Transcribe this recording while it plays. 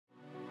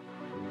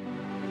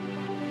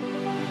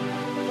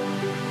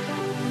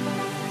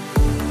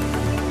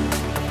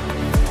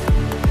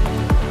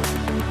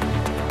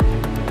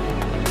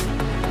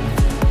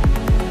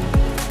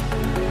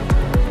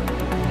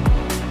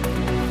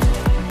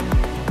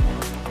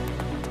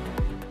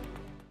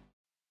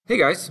Hey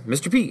guys,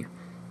 Mr. P.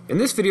 In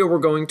this video we're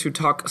going to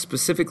talk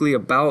specifically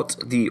about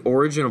the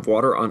origin of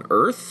water on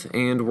Earth,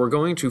 and we're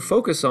going to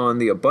focus on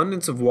the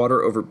abundance of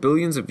water over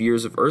billions of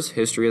years of Earth's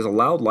history has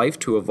allowed life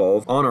to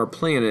evolve on our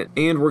planet,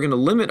 and we're going to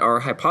limit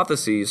our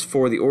hypotheses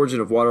for the origin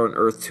of water on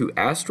Earth to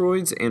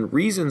asteroids and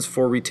reasons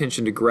for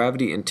retention to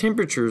gravity and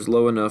temperatures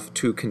low enough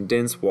to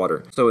condense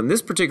water. So in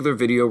this particular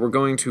video we're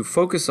going to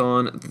focus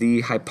on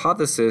the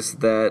hypothesis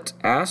that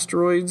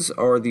asteroids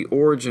are the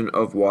origin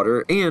of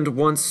water, and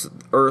once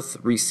Earth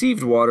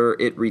received water,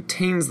 it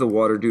retains the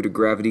water due to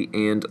gravity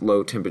and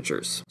low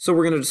temperatures. So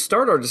we're going to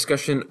start our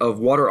discussion of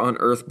water on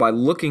Earth by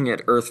looking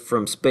at Earth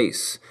from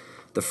space.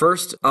 The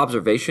first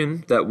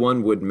observation that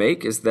one would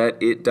make is that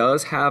it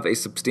does have a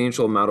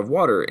substantial amount of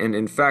water, and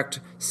in fact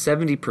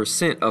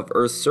 70% of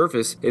Earth's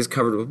surface is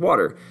covered with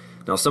water.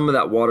 Now some of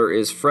that water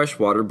is fresh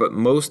water, but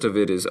most of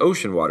it is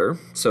ocean water.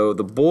 So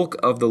the bulk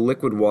of the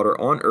liquid water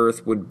on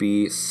Earth would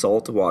be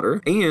salt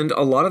water, and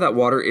a lot of that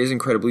water is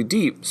incredibly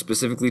deep,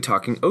 specifically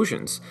talking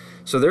oceans.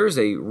 So there is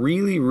a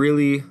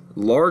really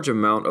large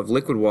amount of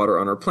liquid water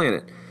on our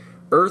planet.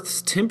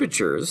 Earth's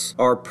temperatures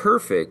are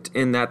perfect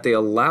in that they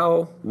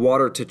allow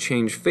water to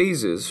change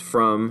phases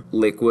from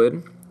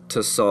liquid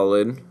to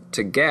solid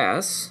to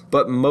gas,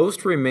 but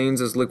most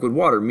remains as liquid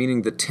water,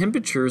 meaning the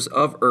temperatures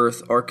of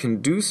Earth are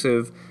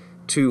conducive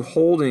to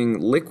holding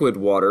liquid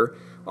water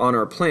on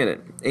our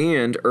planet.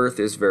 And Earth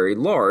is very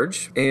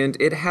large, and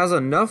it has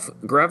enough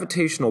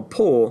gravitational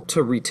pull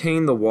to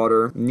retain the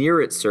water near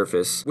its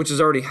surface, which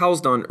is already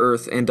housed on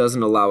Earth and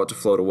doesn't allow it to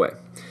float away.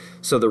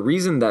 So the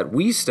reason that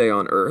we stay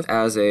on Earth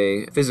as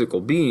a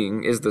physical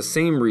being is the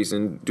same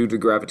reason, due to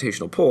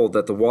gravitational pull,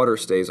 that the water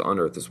stays on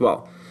Earth as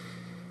well.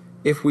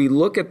 If we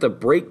look at the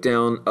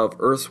breakdown of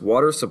Earth's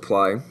water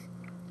supply,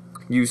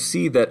 you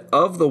see that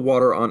of the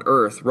water on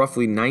Earth,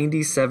 roughly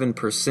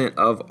 97%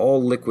 of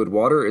all liquid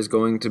water is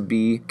going to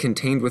be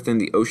contained within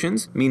the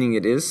oceans, meaning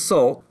it is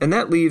salt, and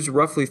that leaves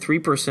roughly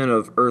 3%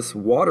 of Earth's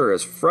water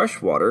as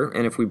fresh water.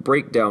 And if we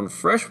break down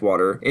fresh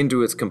water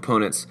into its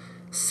components,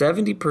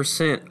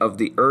 70% of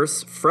the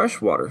Earth's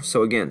fresh water,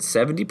 so again,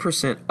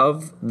 70%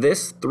 of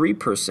this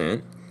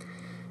 3%,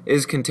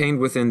 is contained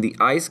within the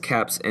ice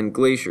caps and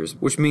glaciers,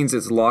 which means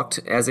it's locked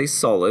as a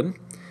solid.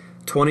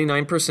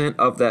 29%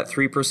 of that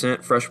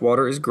 3% fresh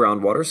water is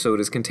groundwater, so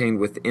it is contained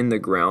within the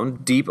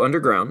ground, deep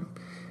underground.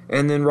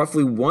 And then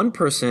roughly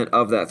 1%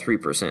 of that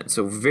 3%,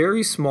 so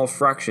very small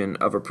fraction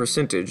of a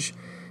percentage,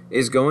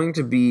 is going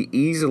to be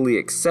easily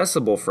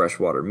accessible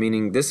freshwater,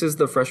 meaning this is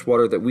the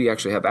freshwater that we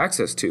actually have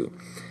access to.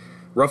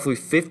 Roughly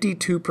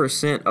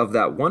 52% of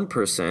that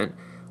 1%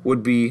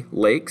 would be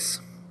lakes.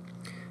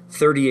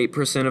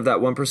 38% of that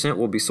 1%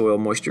 will be soil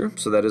moisture,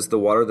 so that is the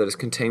water that is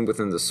contained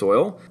within the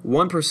soil.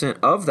 1%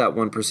 of that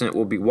 1%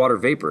 will be water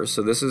vapor,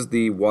 so this is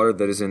the water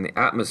that is in the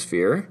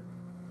atmosphere.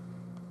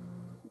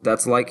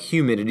 That's like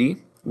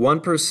humidity.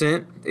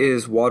 1%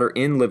 is water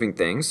in living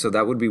things, so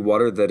that would be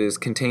water that is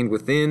contained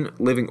within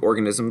living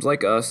organisms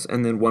like us,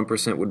 and then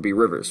 1% would be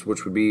rivers,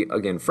 which would be,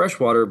 again, fresh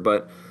water,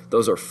 but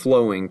those are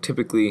flowing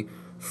typically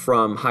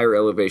from higher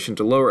elevation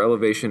to lower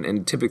elevation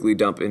and typically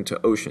dump into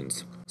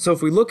oceans. So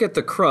if we look at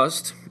the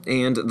crust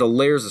and the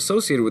layers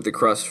associated with the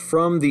crust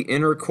from the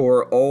inner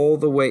core all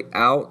the way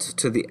out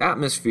to the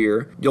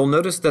atmosphere, you'll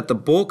notice that the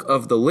bulk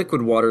of the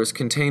liquid water is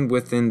contained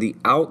within the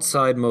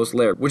outsidemost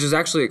layer, which is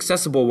actually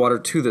accessible water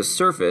to the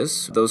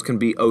surface. Those can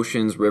be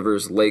oceans,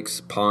 rivers,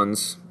 lakes,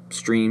 ponds,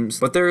 streams,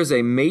 but there is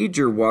a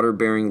major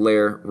water-bearing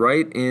layer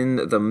right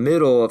in the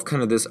middle of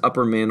kind of this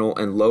upper mantle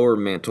and lower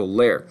mantle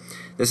layer.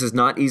 This is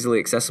not easily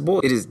accessible.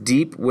 It is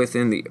deep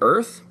within the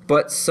Earth,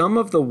 but some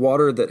of the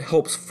water that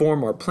helps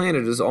form our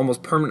planet is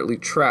almost permanently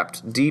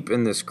trapped deep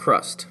in this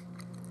crust.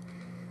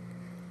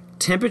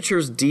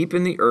 Temperatures deep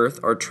in the Earth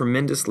are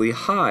tremendously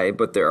high,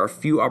 but there are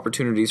few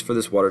opportunities for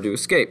this water to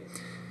escape.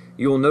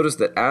 You will notice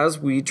that as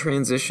we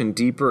transition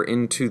deeper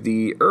into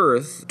the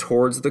Earth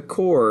towards the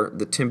core,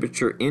 the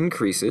temperature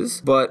increases,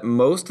 but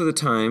most of the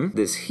time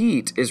this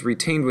heat is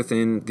retained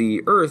within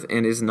the Earth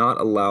and is not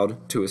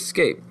allowed to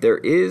escape. There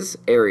is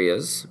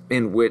areas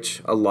in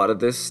which a lot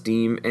of this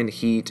steam and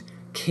heat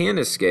can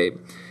escape,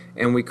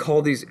 and we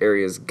call these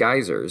areas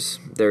geysers.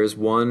 There is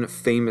one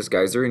famous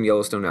geyser in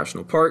Yellowstone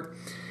National Park.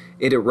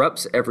 It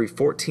erupts every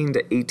 14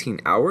 to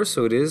 18 hours,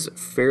 so it is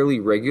fairly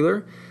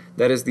regular.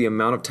 That is the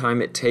amount of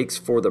time it takes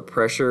for the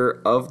pressure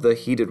of the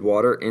heated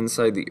water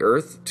inside the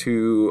Earth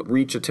to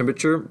reach a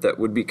temperature that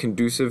would be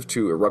conducive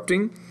to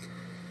erupting.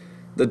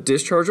 The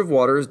discharge of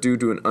water is due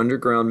to an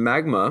underground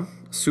magma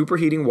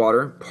superheating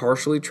water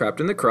partially trapped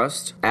in the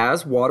crust.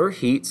 As water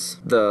heats,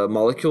 the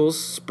molecules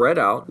spread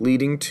out,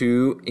 leading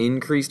to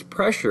increased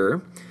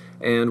pressure,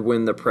 and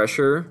when the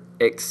pressure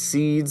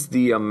exceeds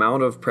the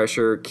amount of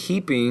pressure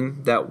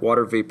keeping that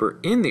water vapor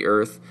in the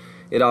Earth,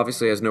 it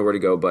obviously has nowhere to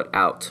go but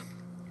out.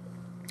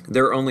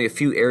 There are only a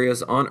few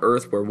areas on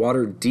Earth where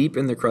water deep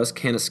in the crust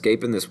can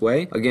escape in this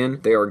way. Again,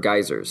 they are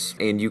geysers,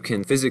 and you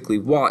can physically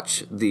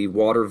watch the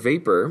water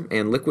vapor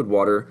and liquid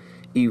water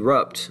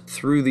erupt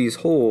through these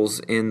holes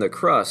in the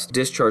crust,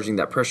 discharging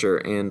that pressure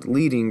and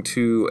leading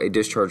to a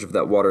discharge of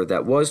that water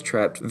that was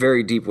trapped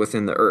very deep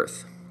within the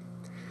earth.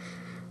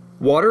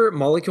 Water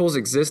molecules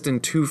exist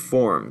in two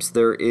forms.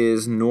 There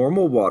is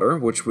normal water,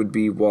 which would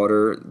be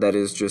water that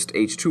is just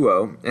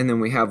H2O, and then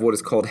we have what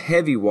is called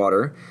heavy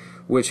water,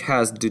 which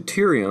has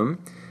deuterium,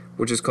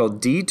 which is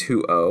called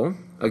D2O.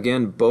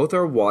 Again, both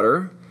are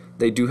water.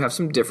 They do have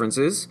some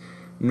differences.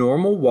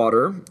 Normal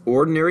water,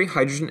 ordinary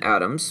hydrogen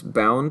atoms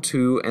bound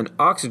to an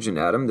oxygen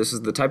atom. This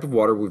is the type of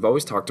water we've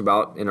always talked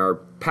about in our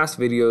past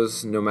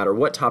videos, no matter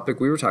what topic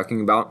we were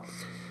talking about.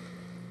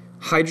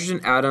 Hydrogen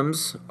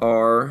atoms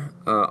are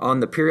on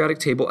the periodic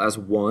table as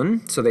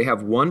 1, so they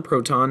have 1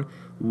 proton,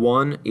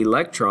 1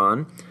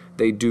 electron.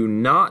 They do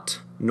not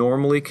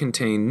normally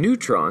contain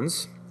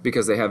neutrons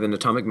because they have an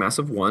atomic mass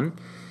of 1.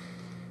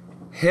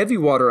 Heavy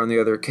water, on the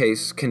other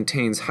case,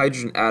 contains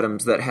hydrogen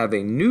atoms that have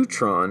a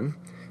neutron,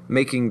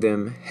 making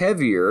them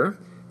heavier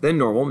than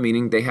normal,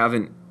 meaning they have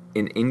an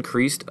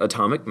increased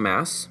atomic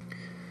mass.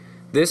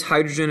 This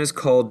hydrogen is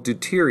called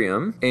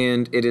deuterium,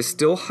 and it is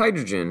still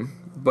hydrogen,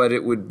 but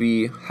it would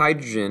be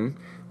hydrogen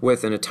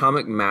with an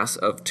atomic mass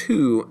of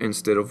 2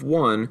 instead of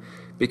 1,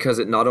 because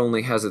it not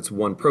only has its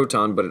 1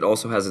 proton, but it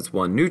also has its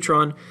 1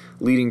 neutron,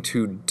 leading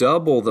to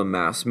double the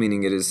mass,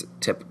 meaning it is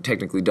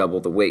technically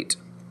double the weight.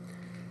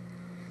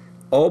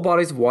 All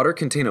bodies of water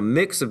contain a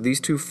mix of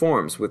these two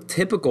forms, with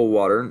typical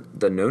water,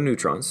 the no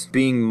neutrons,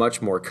 being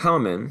much more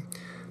common,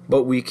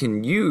 but we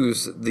can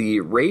use the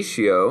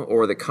ratio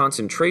or the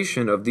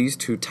concentration of these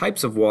two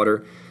types of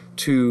water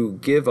to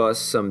give us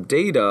some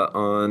data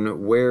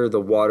on where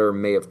the water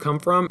may have come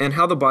from and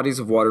how the bodies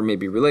of water may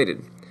be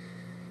related.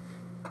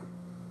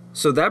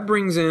 So that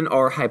brings in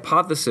our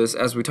hypothesis,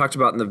 as we talked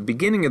about in the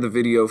beginning of the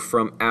video,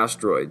 from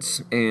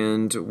asteroids.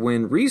 And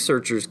when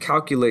researchers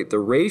calculate the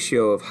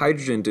ratio of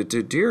hydrogen to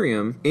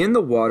deuterium in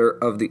the water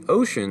of the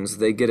oceans,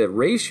 they get a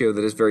ratio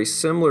that is very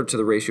similar to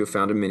the ratio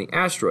found in many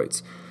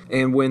asteroids.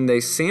 And when they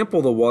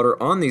sample the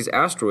water on these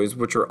asteroids,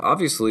 which are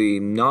obviously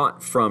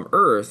not from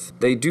Earth,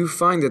 they do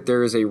find that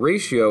there is a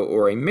ratio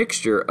or a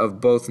mixture of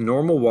both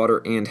normal water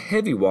and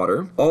heavy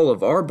water. All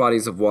of our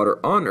bodies of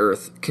water on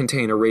Earth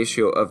contain a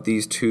ratio of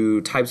these two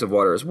types of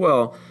water as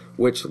well,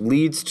 which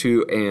leads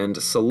to and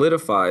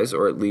solidifies,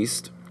 or at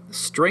least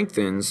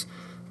strengthens,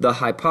 the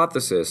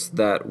hypothesis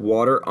that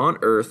water on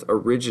Earth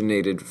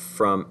originated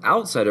from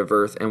outside of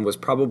Earth and was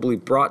probably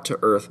brought to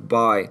Earth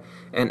by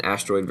an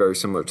asteroid very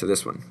similar to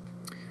this one.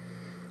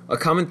 A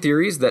common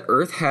theory is that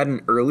Earth had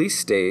an early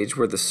stage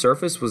where the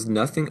surface was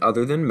nothing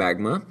other than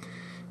magma.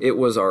 It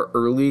was our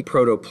early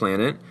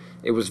protoplanet.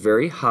 It was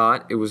very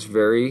hot. It was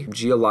very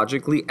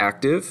geologically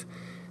active.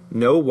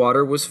 No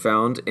water was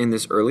found in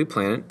this early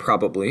planet,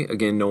 probably.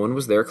 Again, no one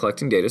was there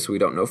collecting data, so we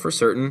don't know for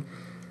certain.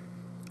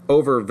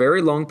 Over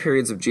very long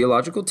periods of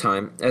geological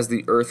time, as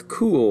the Earth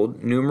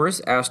cooled,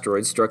 numerous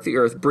asteroids struck the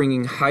Earth,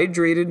 bringing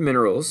hydrated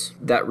minerals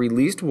that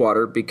released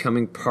water,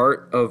 becoming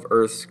part of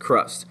Earth's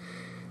crust.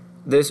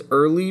 This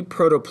early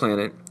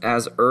protoplanet,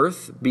 as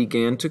Earth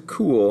began to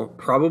cool,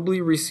 probably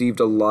received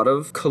a lot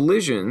of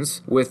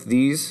collisions with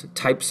these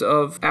types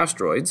of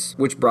asteroids,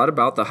 which brought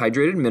about the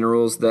hydrated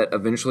minerals that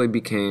eventually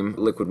became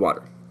liquid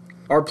water.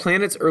 Our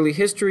planet's early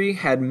history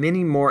had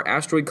many more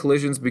asteroid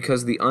collisions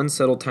because of the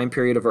unsettled time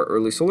period of our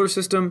early solar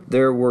system.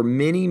 There were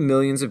many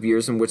millions of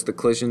years in which the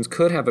collisions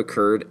could have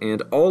occurred,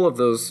 and all of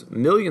those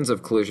millions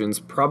of collisions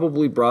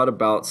probably brought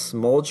about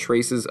small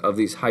traces of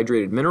these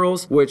hydrated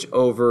minerals, which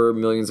over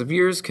millions of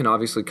years can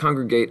obviously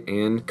congregate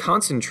and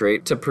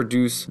concentrate to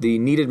produce the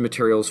needed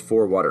materials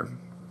for water.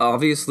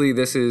 Obviously,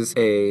 this is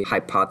a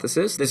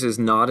hypothesis. This is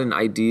not an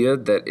idea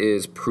that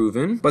is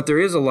proven, but there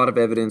is a lot of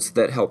evidence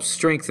that helps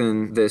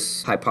strengthen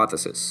this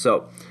hypothesis.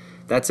 So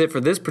that's it for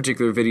this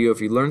particular video.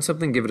 If you learned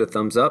something, give it a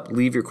thumbs up,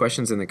 leave your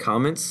questions in the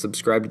comments,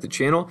 subscribe to the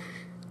channel,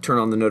 turn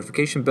on the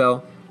notification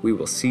bell. We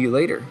will see you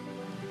later.